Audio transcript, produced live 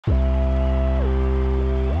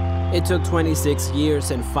It took 26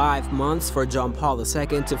 years and 5 months for John Paul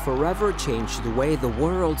II to forever change the way the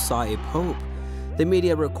world saw a pope. The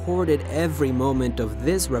media recorded every moment of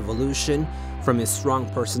this revolution, from his strong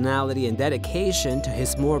personality and dedication to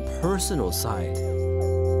his more personal side.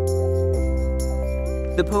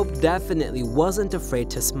 The Pope definitely wasn't afraid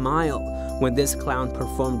to smile. When this clown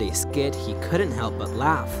performed a skit, he couldn't help but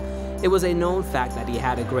laugh. It was a known fact that he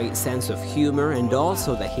had a great sense of humor and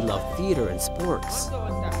also that he loved theater and sports.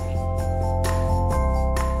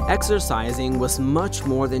 Exercising was much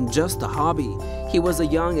more than just a hobby. He was the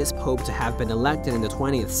youngest pope to have been elected in the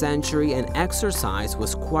 20th century, and exercise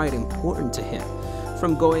was quite important to him.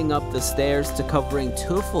 From going up the stairs to covering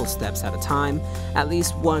 2 full steps at a time, at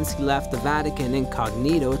least once he left the Vatican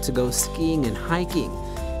incognito to go skiing and hiking.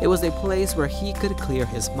 It was a place where he could clear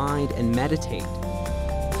his mind and meditate.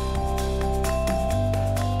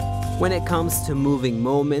 When it comes to moving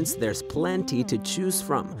moments, there's plenty to choose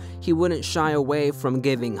from. He wouldn't shy away from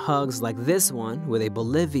giving hugs like this one with a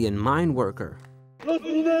Bolivian mine worker. Los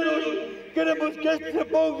mineros queremos que se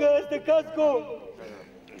ponga este casco.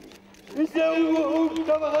 Y sea un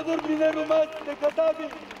trabajador minero más de Catavi.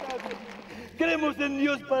 Creemos en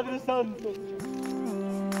Dios Padre Santo.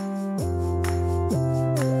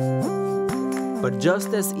 But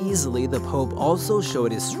just as easily, the Pope also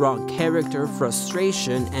showed his strong character,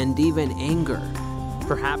 frustration, and even anger.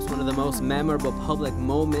 Perhaps one of the most memorable public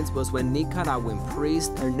moments was when Nicaraguan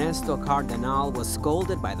priest Ernesto Cardenal was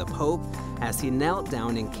scolded by the Pope as he knelt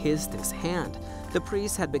down and kissed his hand. The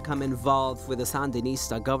priest had become involved with the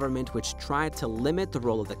Sandinista government, which tried to limit the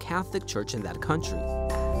role of the Catholic Church in that country.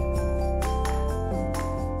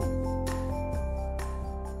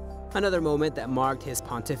 Another moment that marked his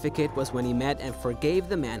pontificate was when he met and forgave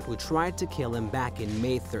the man who tried to kill him back in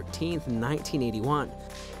May 13, 1981.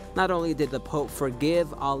 Not only did the Pope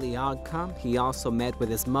forgive Ali Agca, he also met with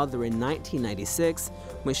his mother in 1996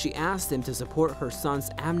 when she asked him to support her son's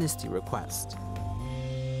amnesty request.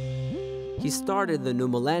 He started the new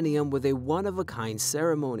millennium with a one-of-a-kind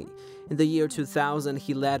ceremony. In the year 2000,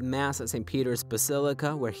 he led Mass at St. Peter's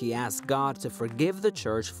Basilica, where he asked God to forgive the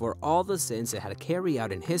Church for all the sins it had carried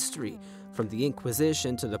out in history, from the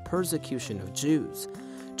Inquisition to the persecution of Jews.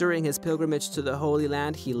 During his pilgrimage to the Holy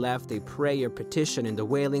Land, he left a prayer petition in the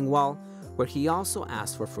Wailing Wall, where he also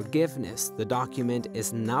asked for forgiveness. The document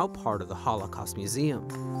is now part of the Holocaust Museum.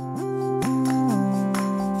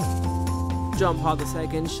 John Paul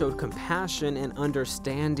II showed compassion and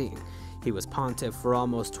understanding. He was pontiff for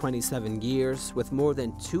almost 27 years. With more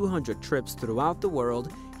than 200 trips throughout the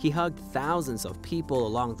world, he hugged thousands of people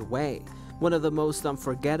along the way. One of the most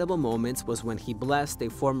unforgettable moments was when he blessed a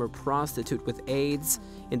former prostitute with AIDS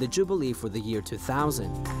in the Jubilee for the year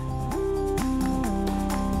 2000.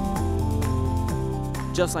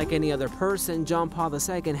 Just like any other person, John Paul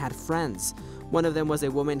II had friends. One of them was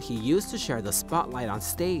a woman he used to share the spotlight on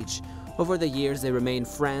stage. Over the years, they remained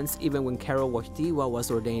friends even when Karol Wojtyła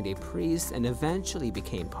was ordained a priest and eventually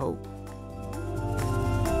became pope.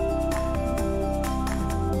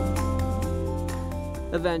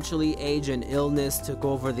 Eventually, age and illness took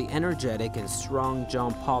over the energetic and strong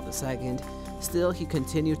John Paul II. Still, he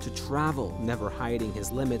continued to travel, never hiding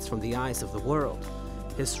his limits from the eyes of the world.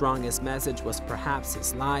 His strongest message was perhaps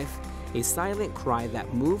his life, a silent cry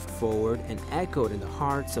that moved forward and echoed in the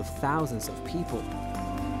hearts of thousands of people.